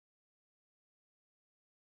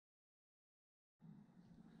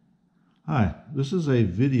Hi, this is a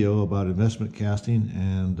video about investment casting,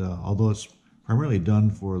 and although it's primarily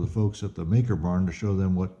done for the folks at the MakerBarn to show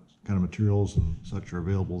them what kind of materials and such are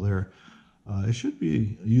available there, it should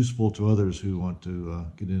be useful to others who want to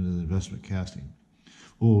get into the investment casting.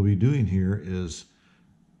 What we'll be doing here is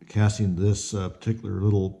casting this particular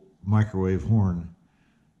little microwave horn.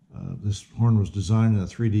 This horn was designed in a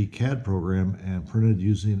 3D CAD program and printed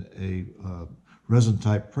using a resin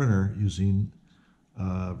type printer using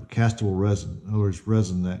castable resin. In other words,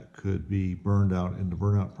 resin that could be burned out in the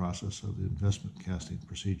burnout process of the investment casting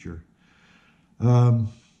procedure.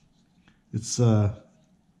 It's a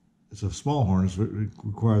small horn, so it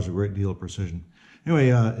requires a great deal of precision. Anyway,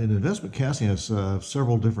 an investment casting has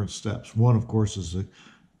several different steps. One, of course, is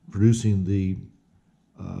producing the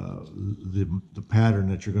pattern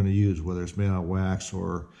that you're going to use, whether it's made out of wax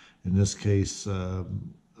or, in this case,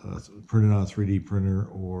 printed on a 3D printer,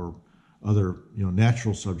 or other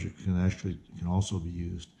natural subjects can also be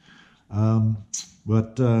used. I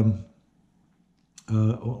want to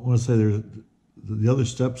say the other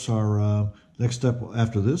steps are next step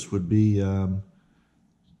after this would be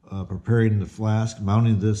preparing the flask,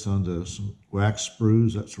 mounting this onto some wax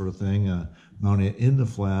sprues, that sort of thing, mounting it in the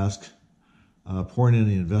flask, pouring in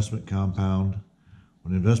the investment compound.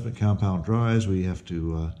 When the investment compound dries, we have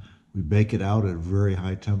to we bake it out at a very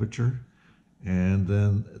high temperature, and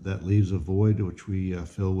then that leaves a void which we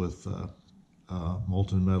fill with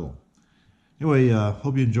molten metal. Anyway,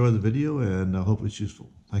 hope you enjoy the video, and hope it's useful.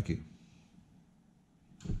 Thank you.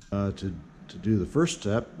 To do the first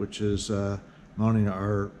step, which is mounting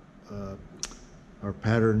our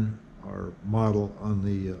pattern, our model on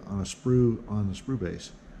the sprue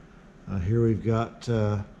base. Here we've got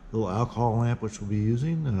a little alcohol lamp which we'll be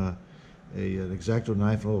using, an X-Acto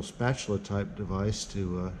knife, a little spatula type device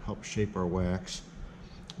to help shape our wax.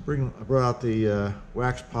 I brought out the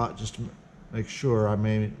wax pot just to make sure. I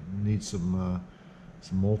may need some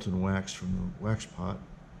molten wax from the wax pot.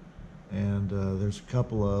 And there's a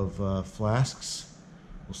couple of flasks.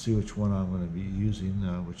 We'll see which one I'm going to be using,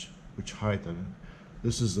 which height.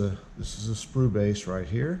 This is a sprue base right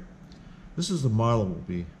here. This is the model we'll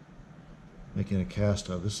be making a cast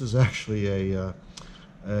of. This is actually a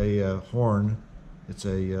horn. It's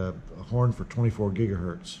a horn for 24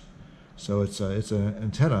 gigahertz. So it's an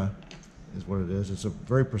antenna, is what it is. It's a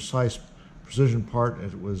very precision part.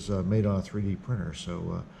 It was made on a 3D printer.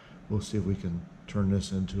 So we'll see if we can turn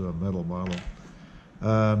this into a metal model.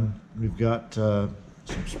 We've got some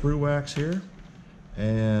sprue wax here,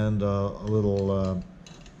 and a little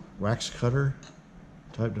wax cutter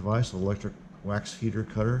type device, electric wax heater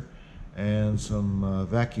cutter, and some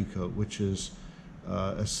vacuum coat, which is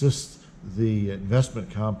assists the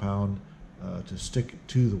investment compound to stick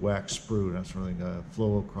to the wax sprue, and that sort of thing,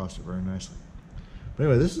 flow across it very nicely. But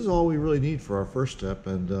anyway, this is all we really need for our first step,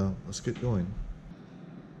 and let's get going.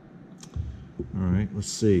 All right,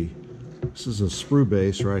 let's see. This is a sprue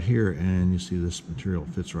base right here, and you see this material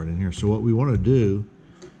fits right in here. So what we want to do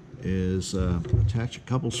is attach a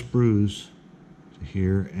couple sprues to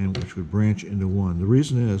here, and which would branch into one. The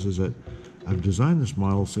reason is that I've designed this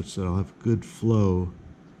model such that I'll have good flow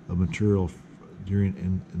of material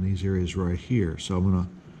in these areas right here. So I'm going to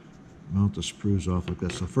mount the sprues off like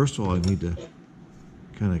that. So first of all, I need to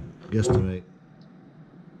kind of guesstimate.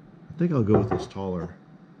 I think I'll go with this taller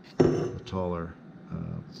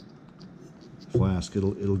flask.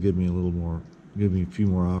 It'll give me a few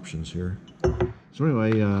more options here. So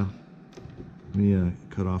anyway, let me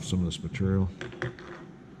cut off some of this material,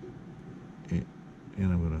 and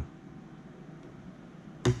I'm going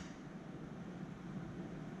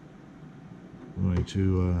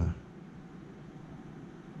to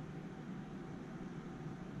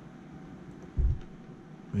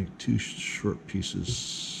make two short pieces,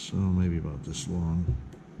 so maybe about this long.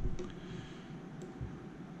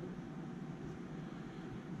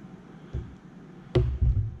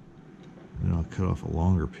 And I'll cut off a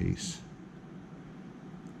longer piece.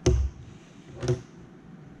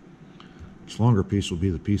 This longer piece will be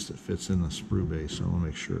the piece that fits in the sprue base, so I want to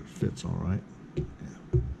make sure it fits all right. Yeah.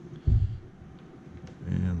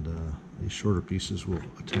 And these shorter pieces will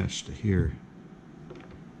attach to here.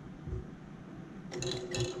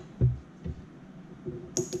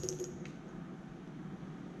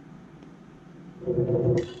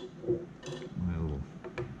 My little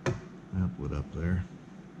outlet up there.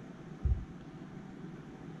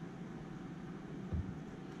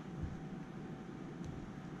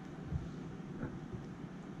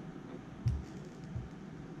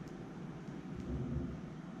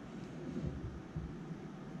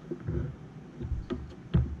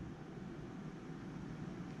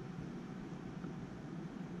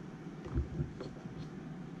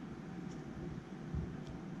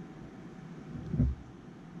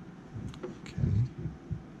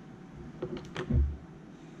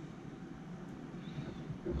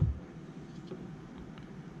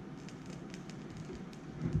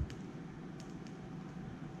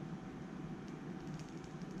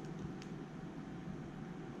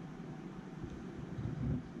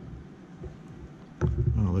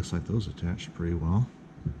 Well, it looks like those attached pretty well.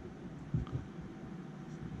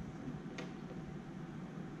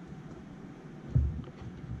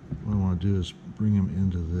 What I want to do is bring them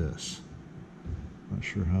into this. Not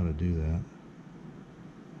sure how to do that.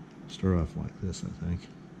 Start off like this, I think.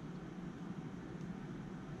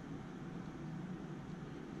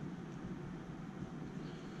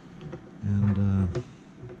 And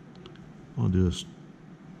what I'll do is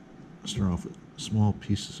start off with small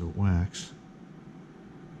pieces of wax.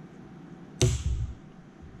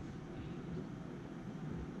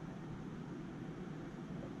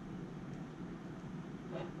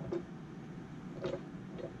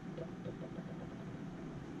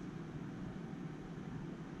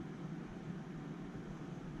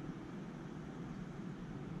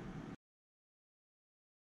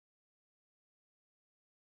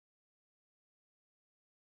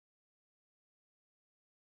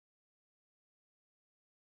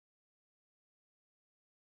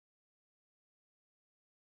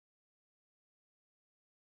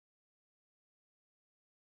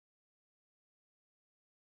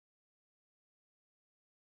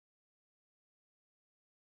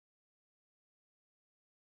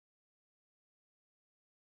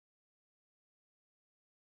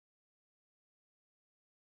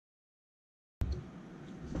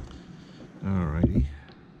 Alrighty,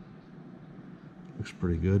 looks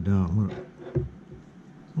pretty good. Now I don't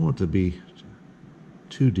want it to be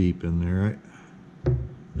too deep in there. I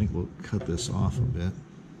think we'll cut this off a bit.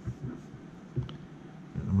 And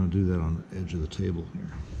I'm going to do that on the edge of the table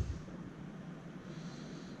here.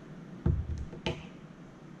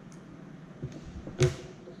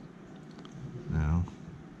 Now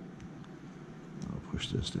I'll push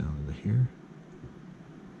this down into here.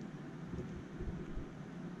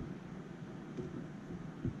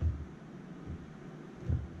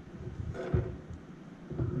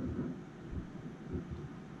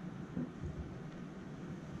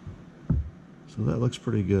 So that looks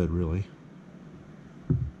pretty good, really.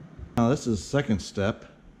 Now this is the second step,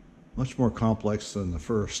 much more complex than the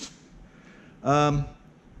first.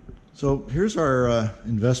 So here's our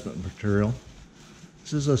investment material.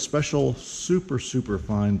 This is a special super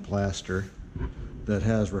fine plaster that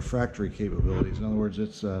has refractory capabilities. In other words,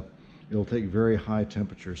 it'll take very high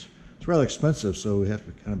temperatures. It's rather expensive, so we have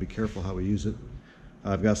to kind of be careful how we use it.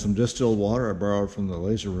 I've got some distilled water I borrowed from the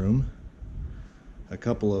laser room. A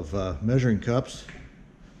couple of measuring cups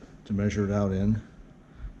to measure it out in,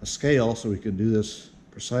 a scale so we can do this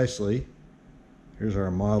precisely. Here's our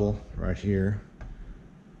model right here,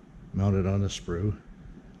 mounted on the sprue.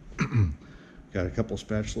 Got a couple of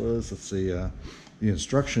spatulas. Let's see, the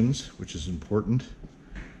instructions, which is important,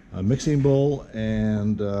 a mixing bowl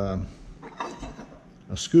and a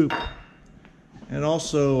scoop. And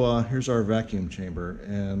also here's our vacuum chamber,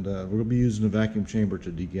 and we're going to be using the vacuum chamber to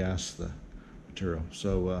degas the material.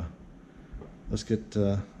 So let's get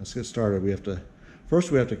started.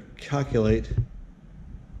 First we have to calculate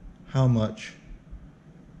how much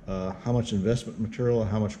investment material and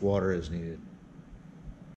how much water is needed.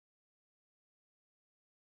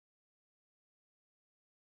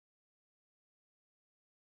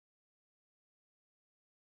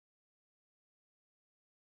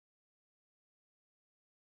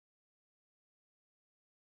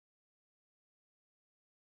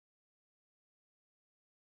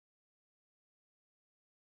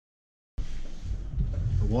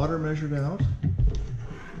 Water measured out,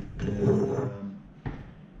 and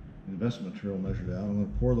investment material measured out. I'm going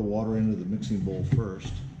to pour the water into the mixing bowl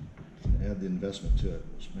first and add the investment to it.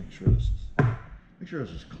 Just make sure this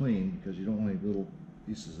is clean, because you don't want any little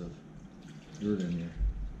pieces of dirt in your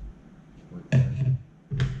work.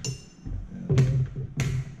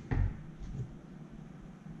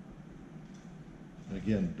 And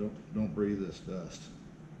again, don't breathe this dust.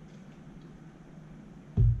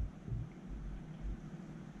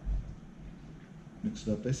 Mixed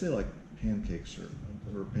up. They say like pancakes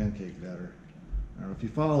or pancake batter. I don't know, if you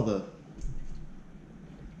follow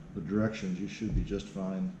the directions, you should be just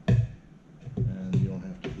fine, and you don't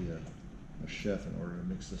have to be a chef in order to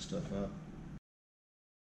mix this stuff up.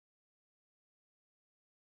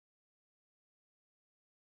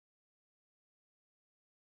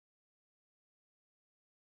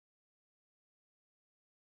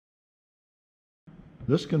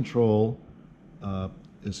 This control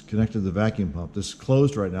is connected to the vacuum pump. This is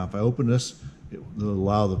closed right now. If I open this, it will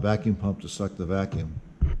allow the vacuum pump to suck the vacuum.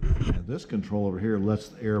 And this control over here lets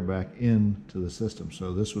the air back into the system.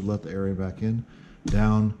 So this would let the air back in.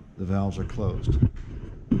 Down, the valves are closed.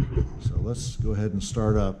 So let's go ahead and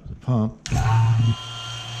start up the pump. And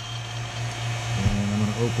I'm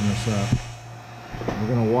going to open this up. We're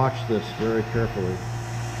going to watch this very carefully.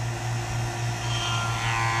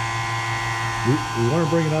 We want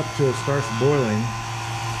to bring it up till it starts boiling.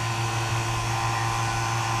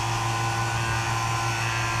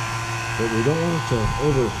 But we don't want it to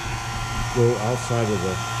go outside of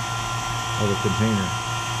the container.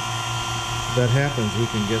 If that happens, we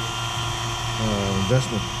can get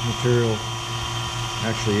investment material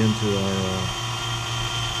actually into our,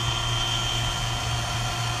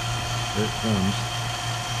 there it comes.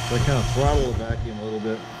 So I kind of throttle the vacuum a little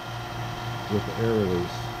bit with the air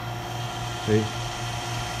release. See?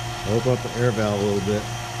 I open up the air valve a little bit.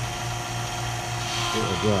 It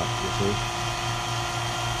will drop, you see?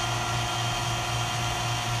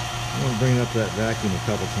 I'm going to bring up that vacuum a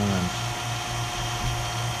couple times.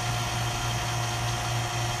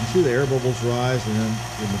 You see the air bubbles rise and then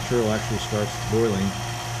the material actually starts boiling.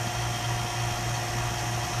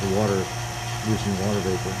 The water, producing water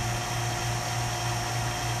vapor.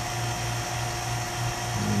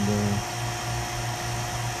 And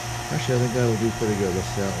actually I think that'll do pretty good. Let's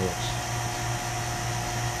see how it looks.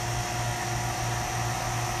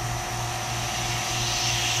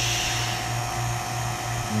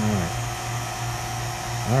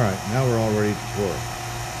 Alright, now we're all ready to pour.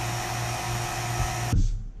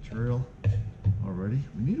 Material already.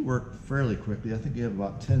 We need to work fairly quickly. I think you have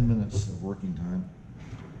about 10 minutes of working time.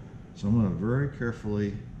 So I'm going to very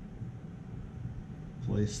carefully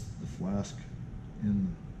place the flask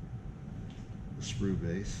in the sprue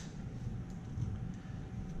base.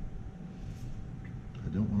 I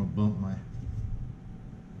don't want to bump my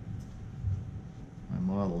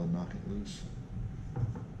model and knock it loose.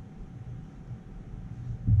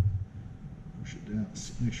 Push it down,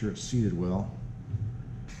 make sure it's seated well.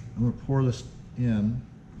 I'm going to pour this in, and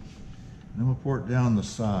I'm going to pour it down the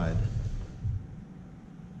side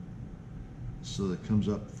so that it comes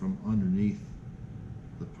up from underneath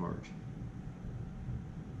the part.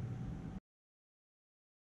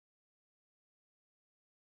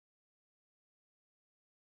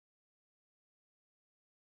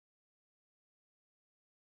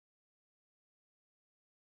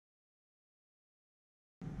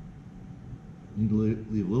 You need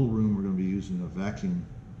to leave a little room. We're going to be using a vacuum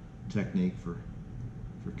technique for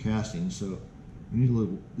casting, so we need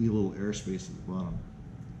to leave a little airspace at the bottom.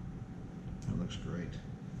 That looks great.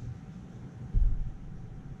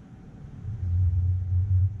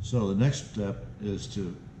 So the next step is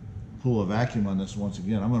to pull a vacuum on this once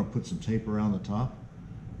again. I'm going to put some tape around the top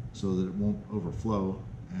so that it won't overflow,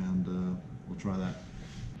 and we'll try that.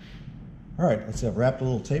 All right, let's have wrapped a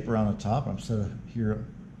little tape around the top. I'm set here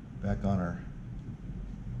back on our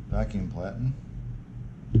vacuum platen.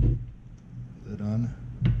 Put it on.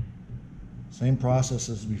 Same process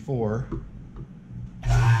as before.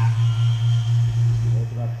 Open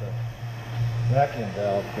up the vacuum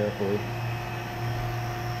valve carefully.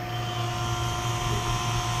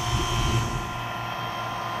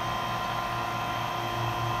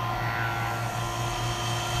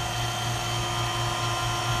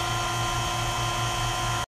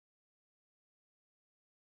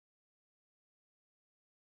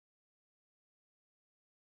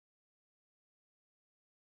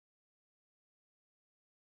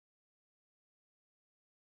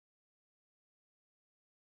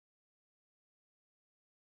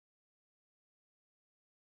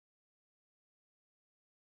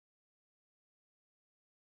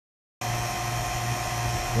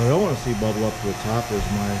 What I don't want to see bubble up to the top is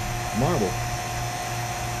my marble.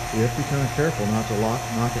 You have to be kind of careful not to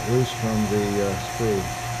knock it loose from the sprue.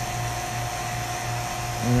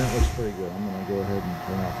 And that looks pretty good. I'm going to go ahead and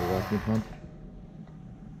turn off the vacuum pump.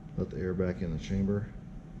 Let the air back in the chamber.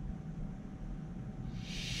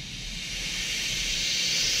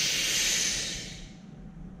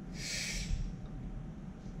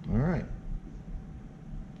 All right.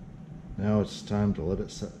 Now it's time to let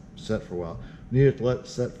it set for a while. You need it to let it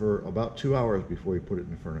set for about 2 hours before you put it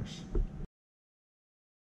in the furnace.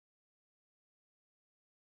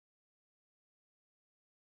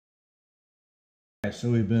 Alright, so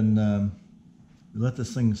we let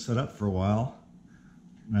this thing set up for a while,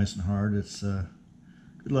 nice and hard. It's good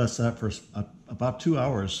to let it set up for about 2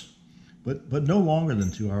 hours, but no longer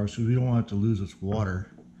than 2 hours because we don't want it to lose its water.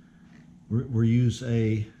 We use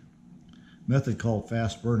a method called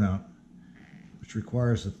fast burnout, which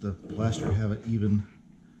requires that the plaster have an even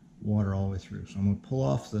water all the way through. So I'm going to pull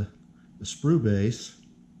off the sprue base.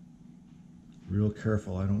 Real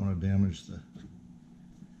careful, I don't want to damage the...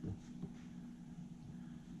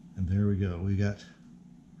 And there we go.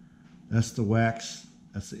 That's the wax.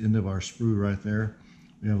 That's the end of our sprue right there.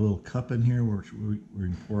 We have a little cup in here where we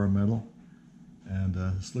can pour our metal. And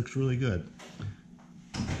this looks really good.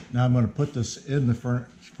 Now I'm going to put this in the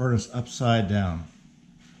furnace upside down.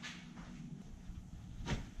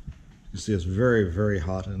 see it's very, very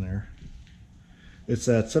hot in there. It's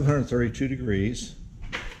at 732 degrees.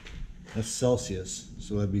 That's Celsius,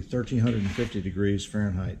 so that'd be 1350 degrees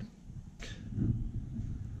Fahrenheit.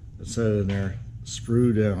 Let's set it in there,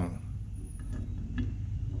 sprue down.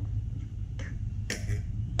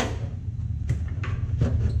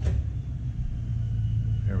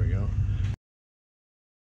 There we go.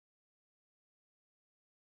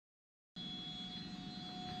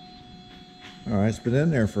 All right, it's been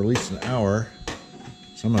in there for at least an hour,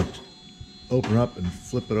 so I'm going to open up and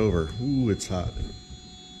flip it over. Ooh, it's hot.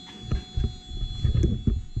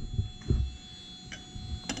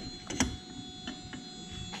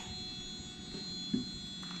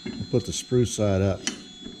 I'll put the sprue side up.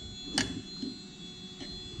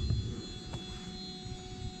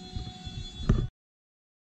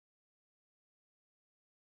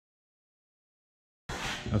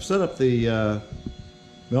 I've set up the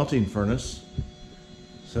melting furnace,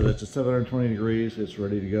 set it to 720 degrees. It's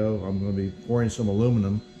ready to go. I'm going to be pouring some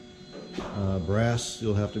aluminum. Brass,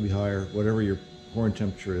 you'll have to be higher. Whatever your pouring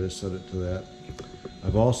temperature is, set it to that.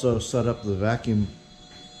 I've also set up the vacuum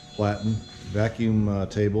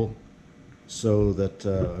table, so that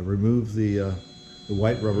I remove the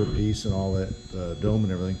white rubber piece and all that dome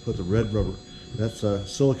and everything. Put the red rubber, that's a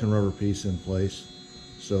silicon rubber piece in place,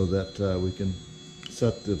 so that we can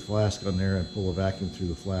set the flask on there and pull a vacuum through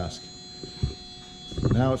the flask.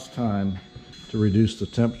 Now it's time to reduce the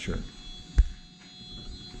temperature.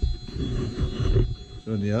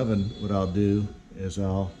 So in the oven, what I'll do is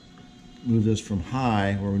I'll move this from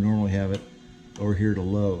high, where we normally have it, over here to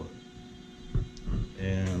low.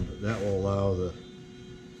 And that will allow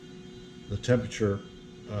the temperature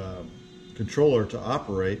controller to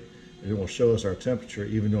operate, and it will show us our temperature,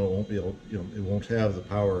 even though it won't be able, it won't have the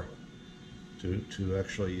power to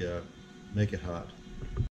actually make it hot.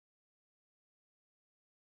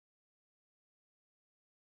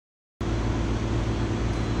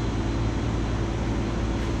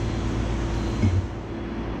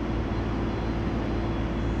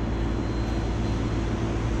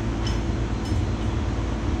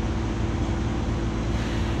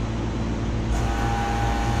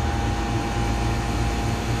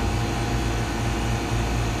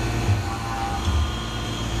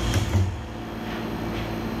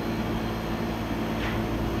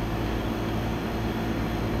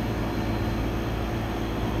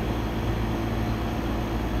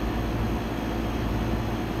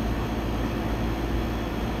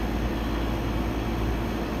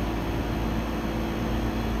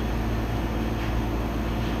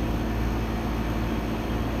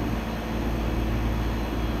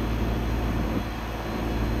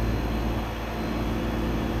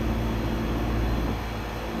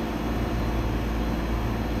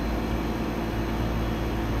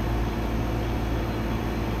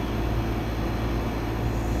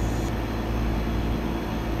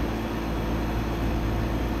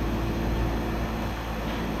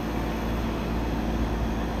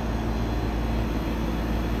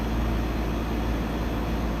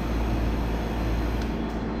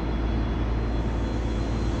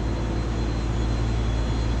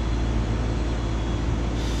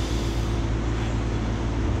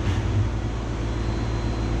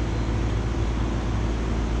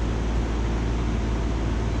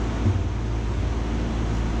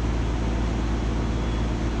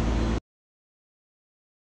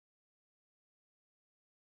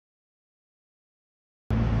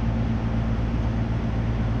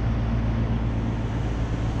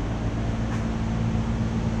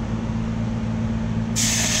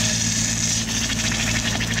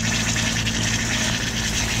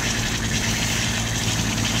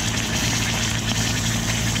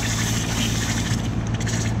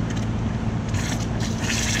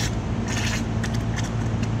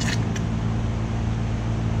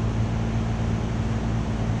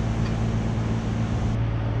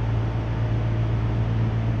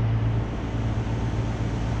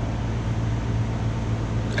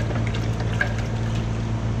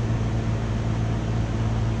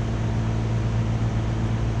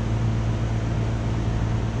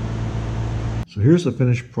 So here's the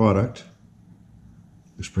finished product.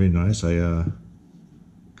 Looks pretty nice. I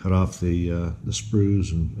cut off the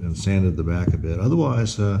sprues and sanded the back a bit.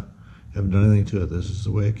 Otherwise, haven't done anything to it. This is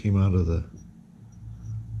the way it came out of the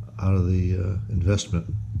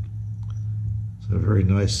investment. It's a very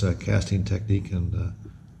nice casting technique, and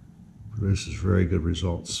produces very good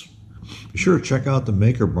results. Be sure to check out the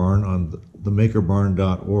MakerBarn on the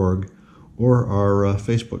makerbarn.org or our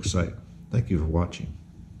Facebook site. Thank you for watching.